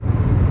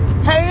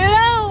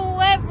Hello,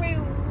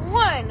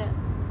 everyone!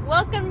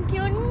 Welcome to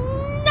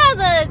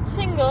another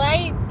Single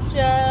Eight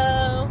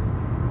Show.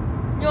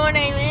 Your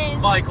name is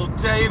Michael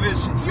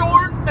Davis.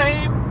 Your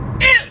name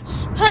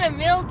is Hunter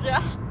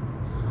Mildra.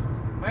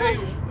 Hey,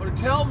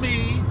 tell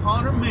me,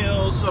 Hunter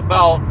Mills,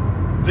 about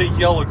the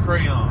yellow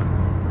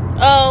crayon.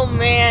 Oh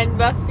man,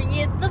 Buffy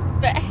is the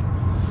best.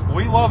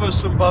 We love us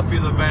some Buffy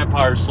the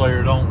Vampire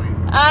Slayer, don't we?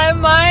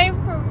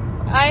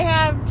 I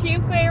have two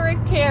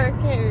favorite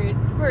characters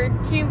for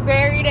two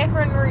very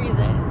different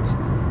reasons.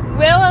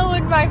 Willow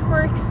is my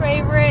first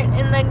favorite,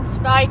 and then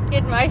Spike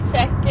is my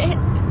second.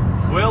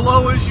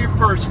 Willow is your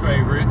first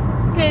favorite,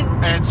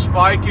 and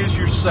Spike is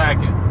your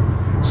second.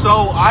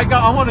 So I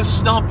want to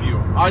stump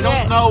you. I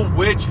don't know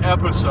which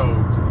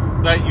episodes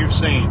that you've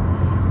seen.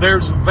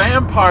 There's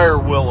Vampire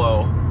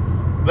Willow,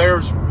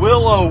 there's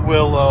Willow,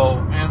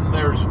 and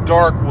there's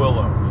Dark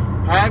Willow.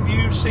 Have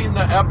you seen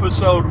the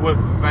episode with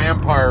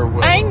Vampire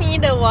Willow? I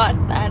need to watch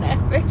that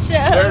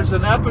episode. There's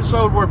an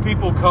episode where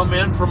people come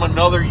in from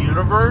another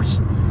universe,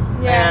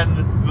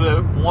 and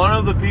one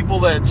of the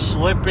people that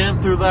slip in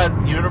through that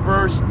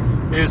universe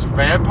is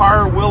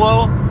Vampire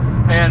Willow,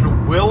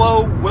 and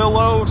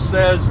Willow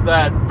says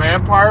that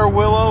Vampire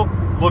Willow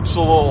looks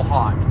a little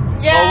hot.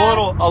 Yeah.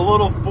 A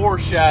little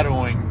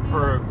foreshadowing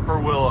for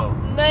Willow.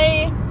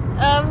 They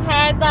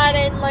had that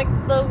in like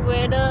the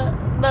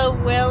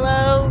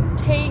Willow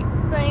tape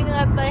thing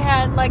that they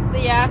had, like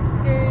the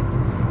actors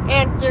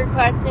answer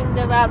questions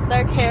about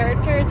their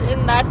characters,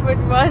 and that was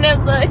one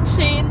of the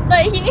scenes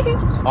they used.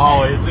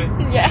 Oh, is it?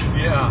 Yeah.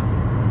 Yeah.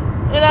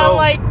 And I'm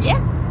like, yeah.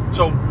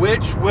 So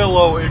which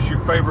Willow is your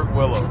favorite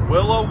Willow?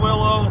 Willow,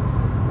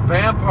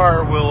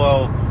 Vampire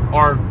Willow,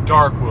 or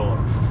Dark Willow?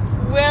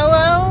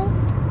 Willow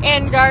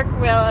and Dark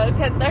Willow,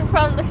 because they're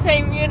from the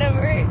same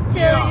universe.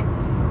 Yeah.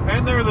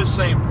 And they're the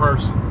same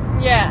person.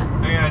 Yeah.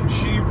 And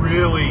she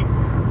really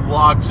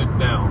locks it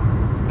down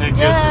and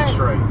gets it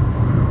straight.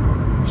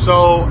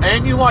 So,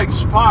 and you like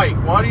Spike.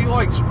 Why do you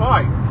like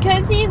Spike?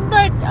 Because he's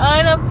like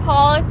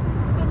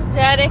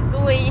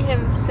unapologetically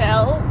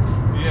himself.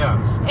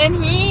 Yes.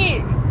 And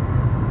he's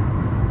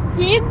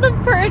the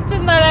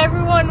person that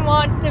everyone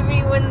wants to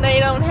be when they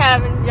don't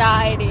have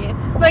anxiety.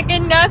 Like,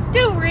 enough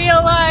to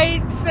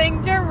realize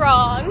things are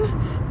wrong,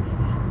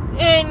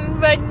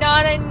 but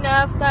not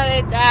enough that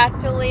it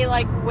actually,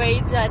 like,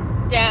 weighs us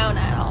down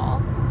at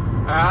all.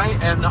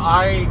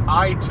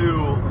 I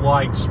too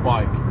like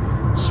Spike.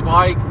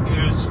 Spike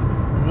is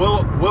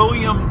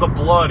William the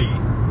Bloody.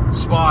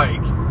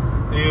 Spike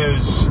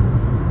is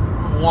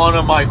one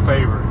of my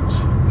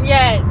favorites.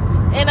 Yes,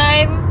 and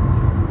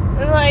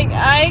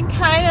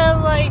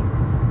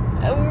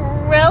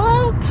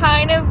Willow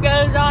kind of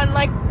goes on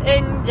like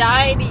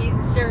anxiety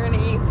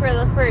journey for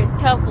the first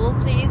couple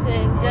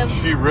seasons.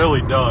 She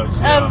really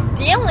does. Of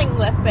dealing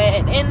with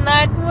it, and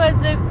that was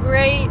a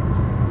great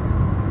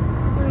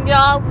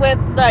job with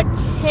the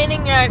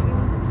hinting at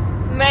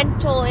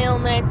mental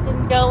illness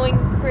and going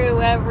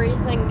through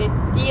everything to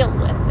deal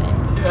with it.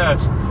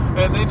 Yes,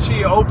 and then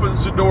she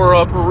opens the door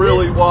up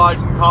really wide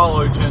in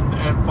college and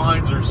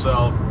finds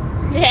herself.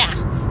 Yeah.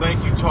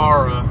 Thank you,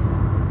 Tara.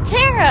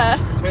 Tara.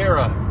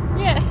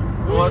 Yeah.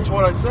 Well, that's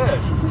what I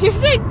said. You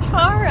said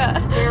Tara.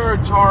 Tara,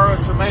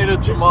 tomato.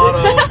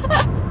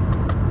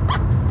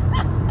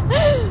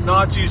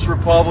 Nazis,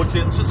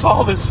 Republicans, it's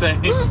all the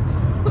same.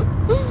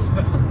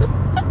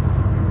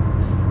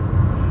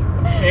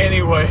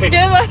 Anyway.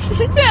 Give us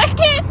a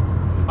second.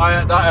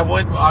 I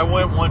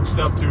went one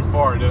step too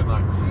far, didn't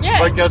I? Yeah.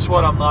 But guess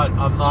what? I'm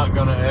not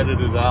gonna edit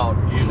it out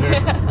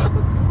either.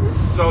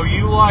 So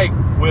you like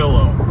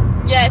Willow?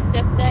 Yes,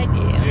 I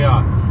do.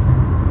 Yeah.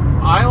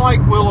 I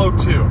like Willow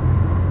too.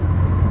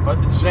 But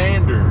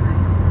Xander,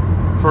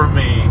 for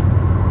me,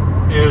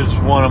 is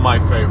one of my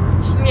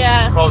favorites.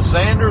 Yeah. Because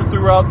Xander,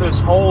 throughout this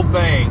whole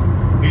thing,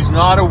 he's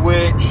not a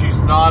witch,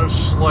 he's not a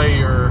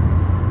slayer,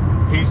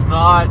 he's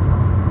not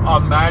a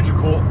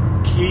magical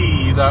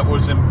key that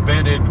was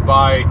invented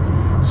by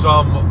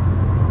some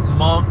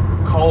monk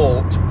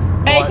cult,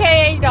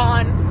 AKA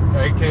Dawn.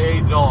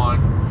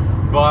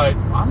 But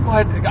I'm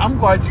glad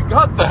you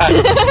got that.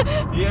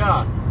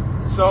 Yeah.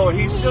 So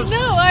he's just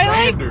I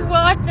Xander. like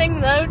watching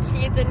those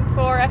season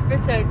 4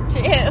 episodes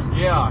too.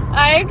 Yeah.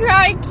 I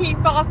try to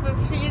keep off of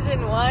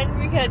season 1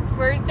 because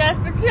first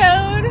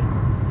episode,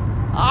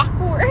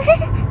 awkward.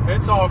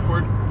 It's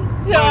awkward.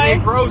 So But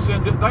it grows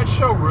into that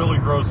show. Really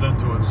grows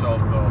into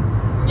itself though.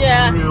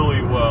 Yeah.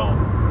 Really well.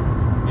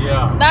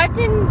 Yeah. That's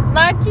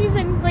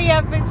season 3,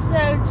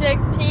 episode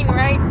 16,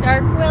 right?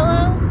 Dark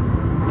Willow.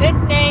 It's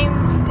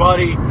named.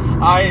 Buddy,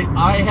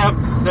 I have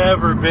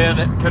never been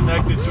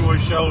connected to a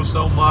show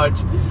so much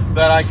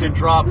that I could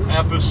drop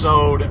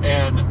episode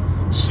and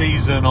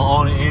season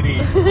on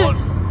any.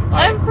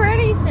 I'm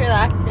pretty sure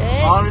that's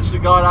it. Honest to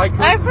God,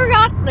 I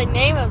forgot the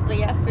name of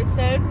the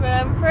episode, but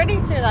I'm pretty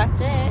sure that's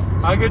it.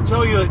 I could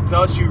tell you that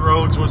Dusty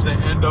Rhodes was the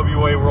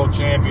NWA World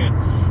Champion,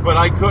 but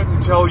I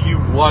couldn't tell you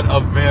what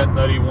event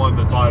that he won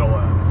the title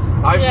at.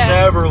 I've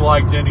never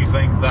liked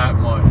anything that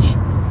much.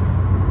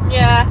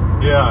 Yeah.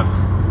 Yeah.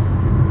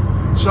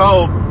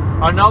 So,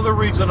 Another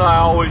reason I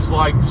always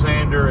liked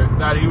Xander,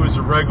 that he was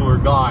a regular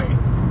guy.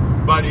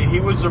 But he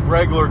was a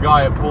regular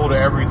guy that pulled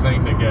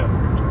everything together.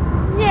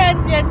 Yeah,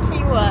 yes,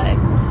 he was.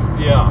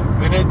 Yeah,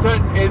 and it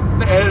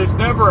has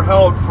never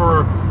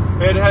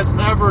it has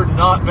never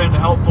not been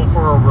helpful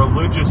for a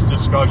religious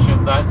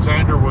discussion that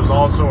Xander was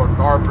also a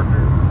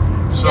carpenter.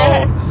 So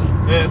yes.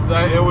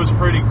 it was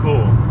pretty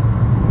cool.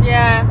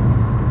 Yeah.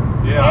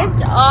 Yeah.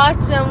 It's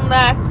awesome,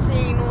 that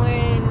scene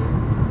when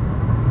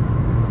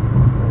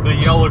the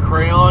yellow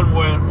crayon,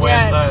 when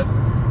yes. that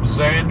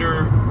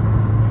Xander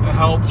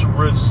helps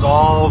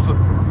resolve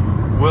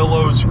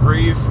Willow's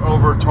grief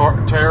over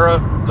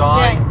Tara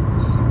dying.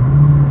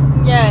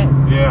 Yeah.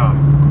 Yeah.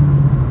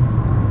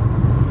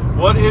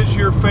 What is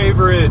your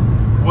favorite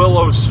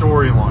Willow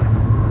storyline?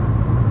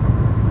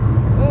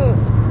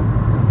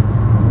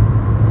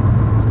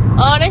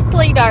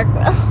 Honestly, Dark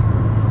Willow.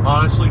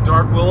 Honestly,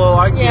 Dark Willow,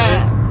 I get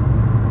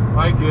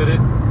it.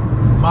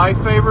 My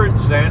favorite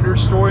Xander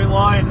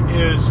storyline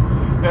is,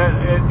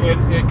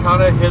 it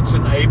kind of hits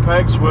an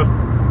apex with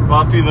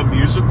Buffy the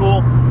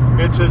Musical.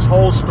 It's his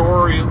whole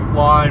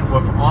storyline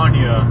with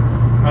Anya,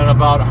 and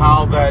about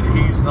how that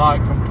he's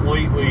not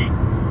completely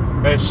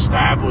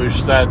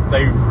established that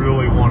they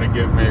really want to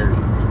get married.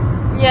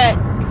 Yeah,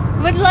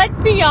 but let's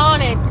be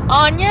honest,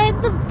 Anya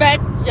is the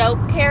best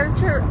joke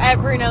character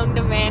ever known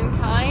to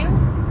mankind.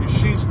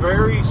 She's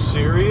very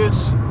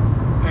serious,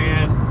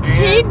 and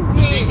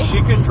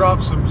she can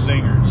drop some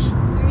zingers.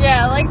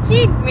 Yeah, like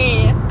she's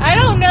me. I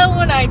don't know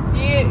when I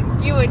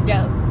do a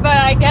joke, but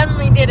I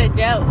definitely did a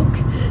joke.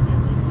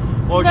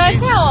 Well,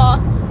 that's how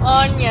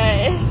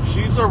Anya is.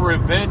 She's a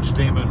revenge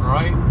demon,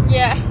 right?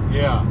 Yeah.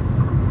 Yeah.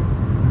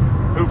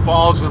 Who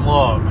falls in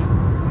love.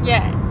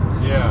 Yeah.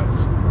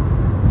 Yes.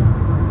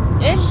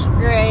 It's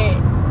great.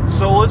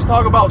 So let's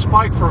talk about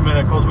Spike for a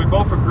minute, because we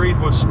both agreed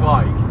with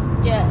Spike.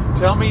 Yeah.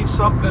 Tell me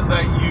something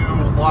that you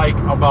like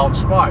about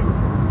Spike.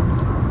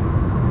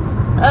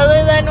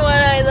 Other than what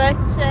I just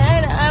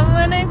said, I'm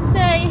gonna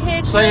say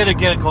his... Say it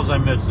again, because I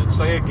missed it.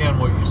 Say again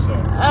what you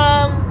said.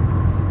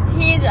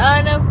 He's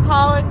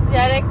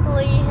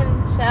unapologetically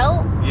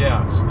himself.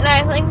 Yes. And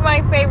I think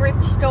my favorite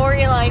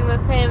storyline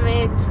with him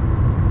is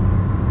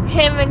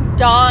him and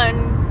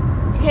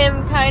Dawn,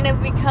 him kind of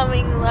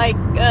becoming like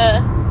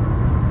a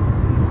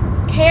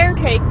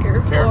caretaker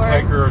of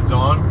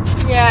Dawn?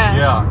 Yeah.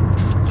 Yeah.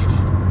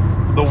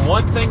 The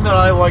one thing that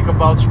I like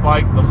about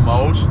Spike the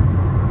most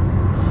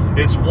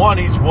is, one,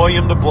 he's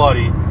William the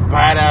Bloody,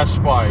 badass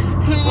Spike,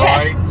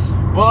 right?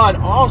 But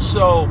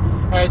also,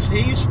 as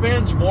he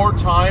spends more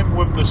time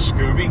with the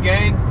Scooby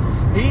Gang,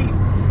 he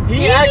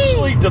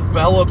actually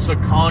develops a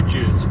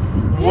conscience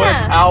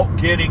without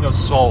getting a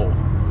soul.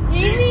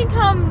 He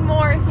becomes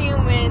more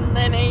human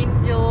than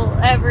Angel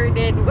ever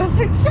did with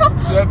herself.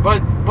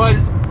 But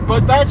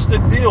that's the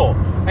deal.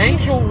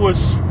 Angel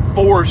was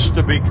forced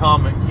to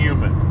become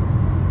human.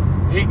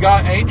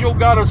 Angel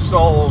got a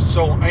soul,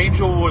 so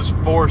Angel was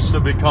forced to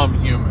become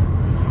human.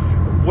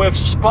 With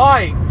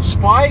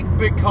Spike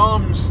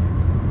becomes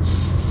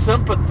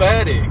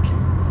sympathetic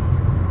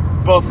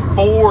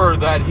before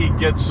that he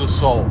gets a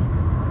soul.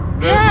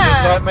 Does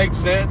that make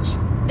sense?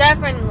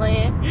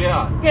 Definitely.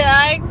 Yeah.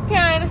 I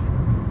kind of,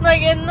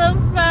 like in the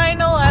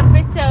final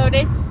episode,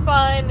 it's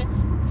fun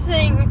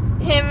seeing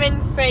him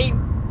and Faye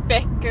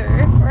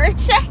bicker for a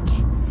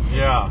second.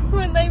 Yeah.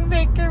 When they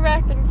bicker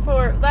back and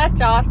forth. That's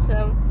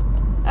awesome.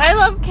 I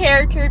love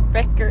characters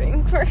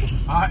bickering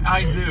first.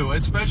 I do,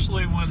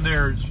 especially when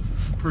there's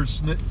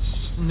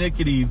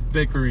persnickety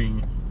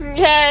bickering.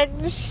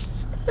 Yes.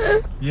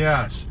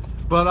 Yes.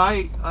 But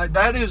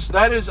that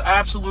is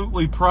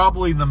absolutely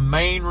probably the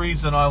main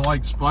reason I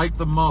like Spike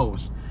the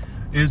most,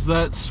 is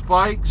that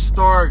Spike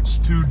starts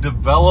to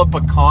develop a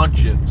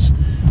conscience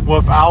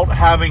without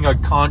having a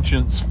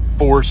conscience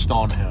forced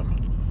on him.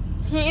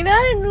 He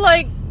does,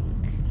 like,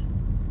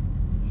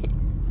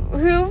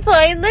 who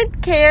played the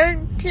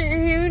character,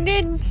 who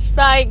did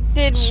Spike,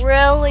 did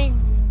really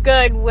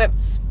good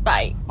with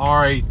Spike.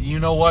 Alright, you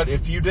know what?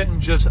 If you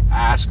didn't just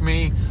ask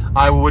me,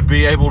 I would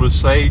be able to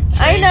say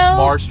James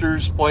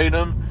Marsters played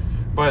him,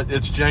 but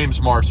it's James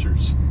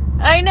Marsters.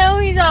 I know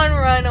he's on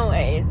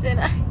Runaways, and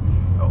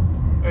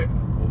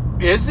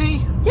Is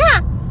he?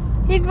 Yeah,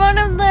 he's one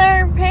of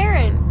their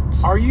parents.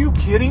 Are you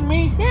kidding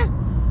me? Yeah.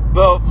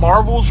 The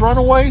Marvel's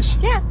Runaways?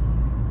 Yeah.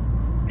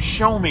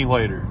 Show me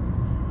later.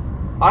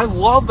 I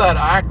love that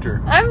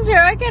actor. I'm sure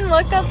I can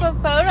look up a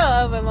photo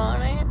of him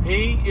on it.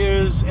 He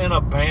is in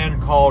a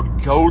band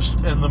called Ghost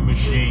and the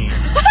Machine.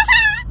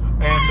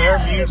 And their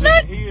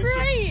music, he is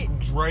a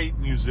great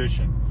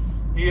musician.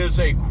 He is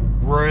a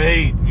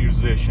great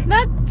musician.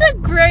 That's the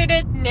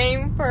greatest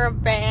name for a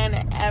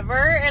band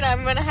ever, and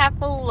I'm going to have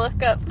to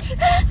look up.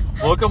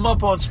 Look them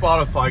up on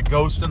Spotify,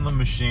 Ghost and the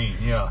Machine,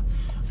 yeah.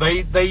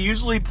 They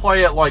usually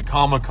play at like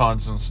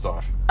Comic-Cons and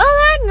stuff.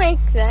 Oh, that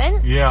makes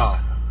sense.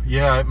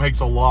 Yeah, it makes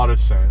a lot of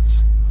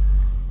sense.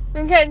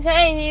 Because,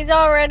 hey, he's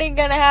already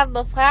going to have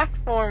the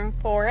platform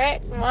for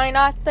it. Why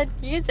not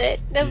use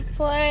it to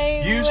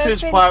play? Use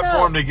his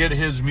platform to get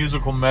his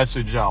musical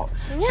message out.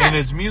 Yeah. And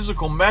his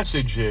musical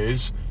message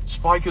is,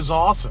 Spike is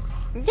awesome.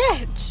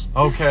 Yes.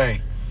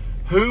 Okay.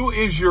 Who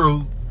is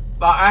your...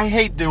 I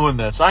hate doing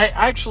this. I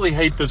actually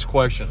hate this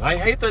question. I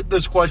hate that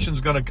this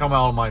question's going to come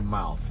out of my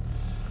mouth.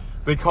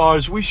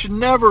 Because we should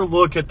never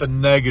look at the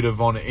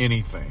negative on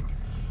anything.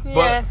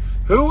 Yeah. But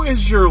who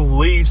is your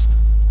least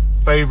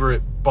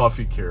favorite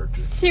Buffy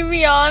character? To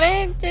be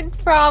honest, it's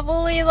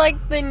probably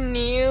like the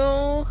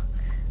new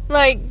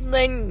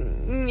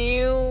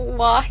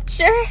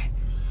Watcher.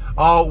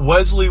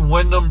 Wesley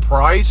Wyndham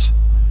Price?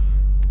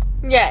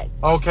 Yes.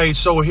 Okay,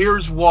 so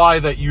here's why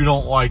that you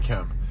don't like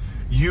him.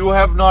 You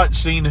have not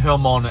seen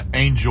him on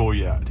Angel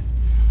yet.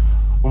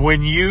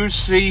 When you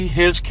see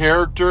his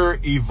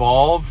character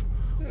evolve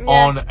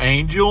on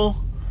Angel...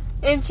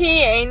 Is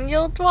he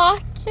Angel's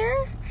Watcher?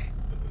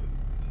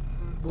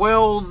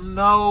 Well,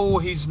 no,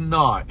 he's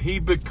not. He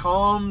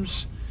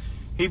becomes...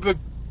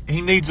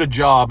 He needs a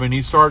job, and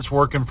he starts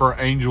working for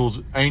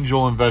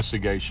Angel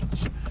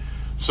Investigations.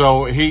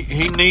 So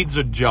he needs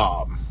a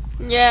job.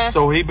 Yeah.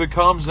 So he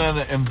becomes an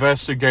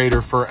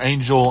investigator for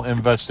Angel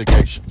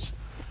Investigations.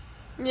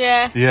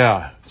 Yeah.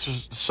 Yeah.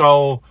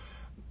 So,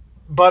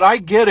 but I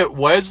get it.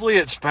 Wesley,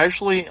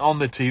 especially on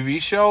the TV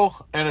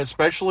show, and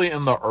especially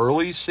in the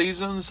early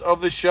seasons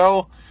of the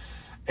show,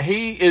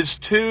 he's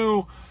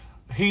too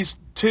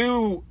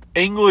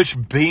English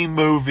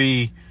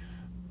B-movie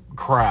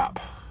crap.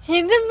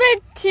 He's a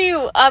bit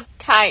too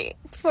uptight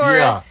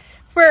for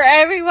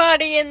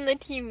everybody in the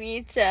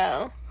TV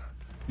show.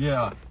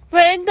 Yeah.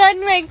 But it does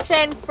make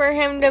sense for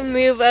him to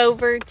move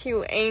over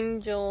to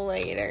Angel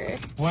later.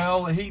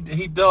 Well,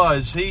 he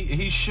does.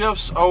 He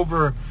shifts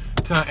over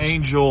to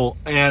Angel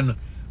and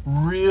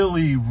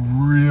really,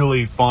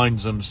 really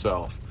finds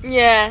himself.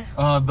 Yeah.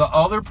 The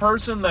other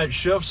person that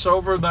shifts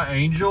over the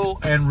Angel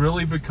and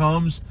really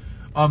becomes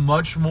a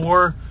much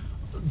more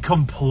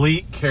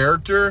complete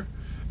character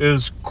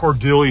is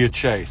Cordelia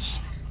Chase.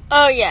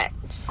 Oh, yes.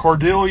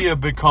 Cordelia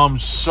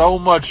becomes so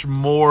much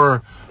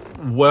more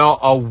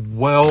a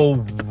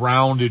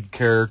well-rounded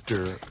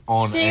character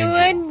on She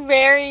Angel. was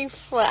very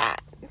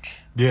flat.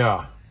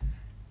 Yeah.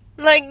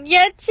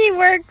 Yet she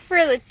worked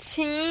for the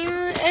team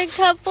a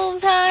couple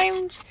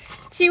times.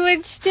 She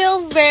was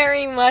still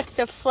very much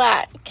a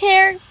flat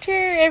character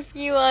if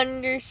you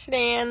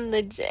understand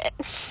the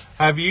gist.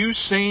 Have you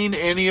seen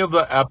any of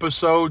the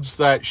episodes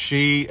that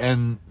she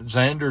and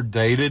Xander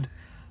dated?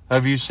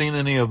 Have you seen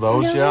any of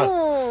those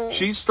yet?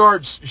 She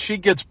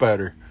gets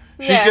better.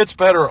 She gets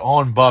better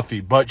on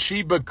Buffy, but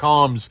she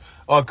becomes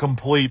a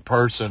complete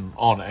person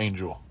on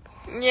Angel.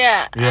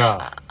 Yeah.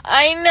 Yeah.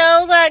 I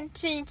know that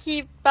she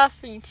keeps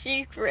Buffy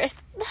secret.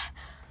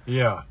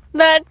 Yeah.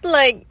 That's,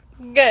 good.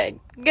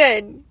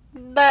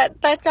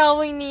 That's all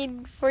we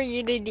need for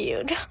you to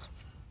do.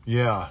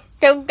 Yeah.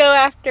 Don't go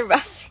after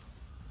Buffy.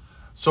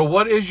 So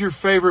what is your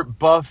favorite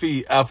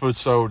Buffy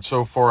episode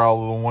so far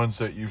out of the ones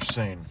that you've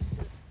seen?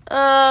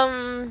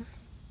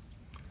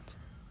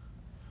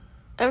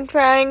 I'm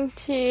trying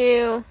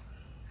to...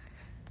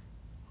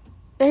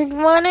 There's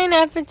one in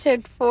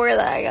episode 4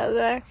 that I go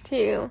back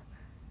to.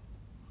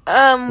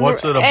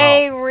 What's it about?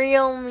 The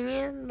Real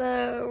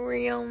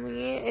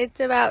Me. It's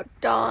about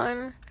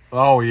Dawn.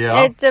 Oh,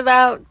 yeah? It's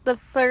about the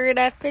 3rd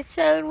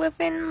episode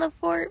within the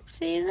 4th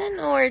season,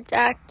 or it's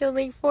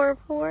actually 4.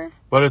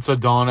 But it's a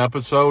Dawn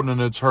episode, and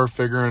it's her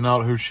figuring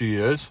out who she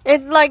is?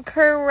 It's like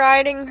her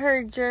writing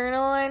her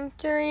journal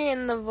entry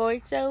in the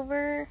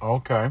voiceover.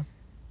 Okay.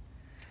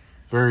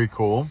 Very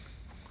cool.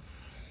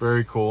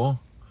 Very cool.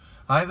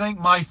 I think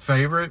my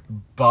favorite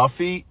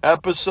Buffy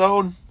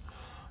episode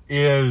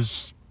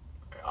is...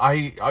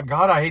 I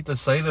hate to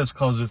say this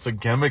because it's a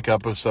gimmick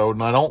episode,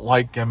 and I don't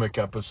like gimmick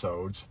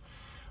episodes.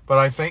 But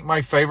I think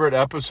my favorite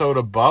episode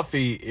of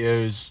Buffy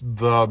is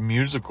the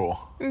musical.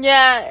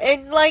 Yeah,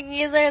 it's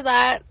either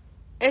that.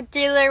 It's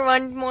either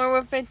one more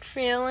with its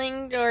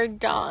feelings or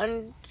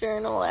Dawn's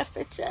journal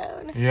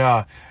episode.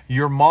 Yeah.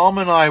 Your mom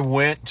and I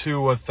went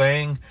to a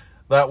thing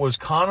that was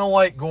kind of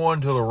like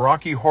going to the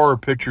Rocky Horror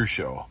Picture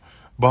Show.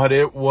 But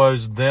it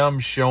was them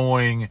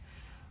showing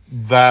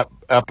that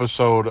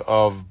episode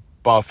of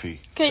Buffy.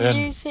 Could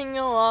you sing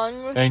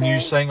along with it? And you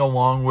sang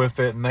along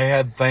with it, and they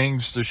had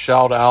things to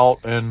shout out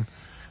and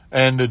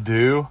to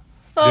do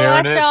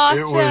during it.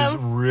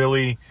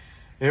 Awesome.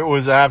 It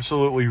was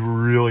absolutely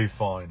really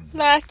fun.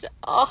 That's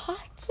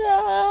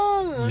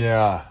awesome.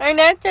 Yeah. Our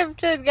next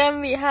episode's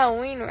gonna be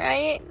Halloween,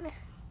 right?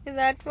 Is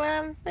that what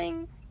I'm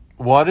thinking?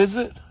 What is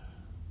it?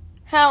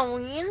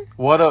 Halloween?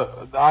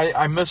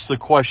 I missed the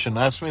question.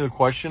 Ask me the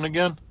question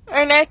again.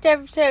 Our next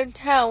episode's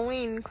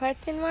Halloween,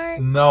 question mark?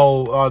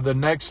 No, the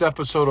next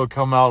episode will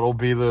come out,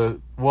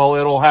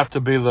 it'll have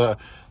to be the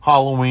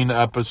Halloween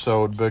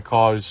episode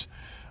because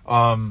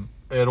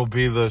it'll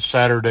be the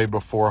Saturday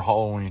before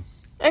Halloween.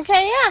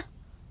 Okay, yeah.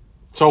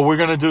 So we're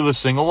going to do the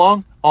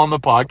sing-along on the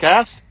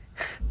podcast?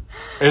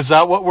 Is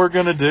that what we're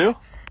going to do?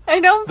 I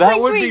don't that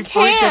think would we be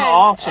can. Freaking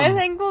awesome. I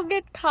think we'll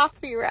get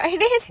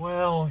copyrighted.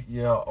 Well,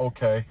 yeah,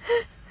 okay.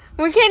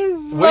 We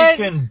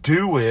can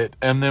do it,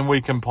 and then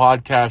we can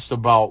podcast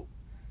about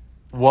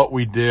what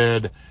we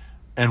did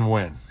and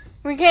when.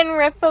 We can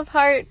rip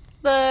apart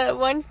the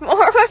one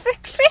more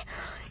perfect film,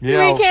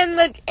 we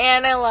can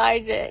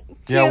analyze it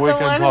to we the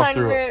can talk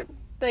through 100th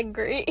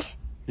degree.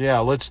 Yeah,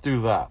 let's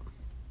do that.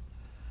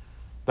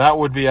 That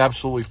would be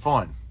absolutely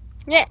fun.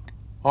 Yeah.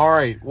 All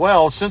right.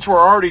 Well, since we're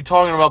already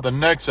talking about the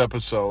next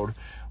episode,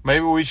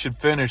 maybe we should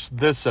finish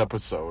this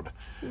episode.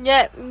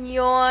 Yep.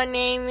 Your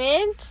name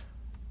is?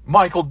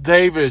 Michael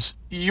Davis.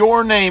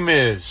 Your name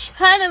is?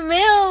 Hannah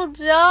Mills,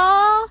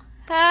 y'all.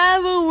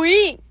 Have a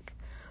week.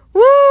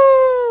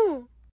 Woo!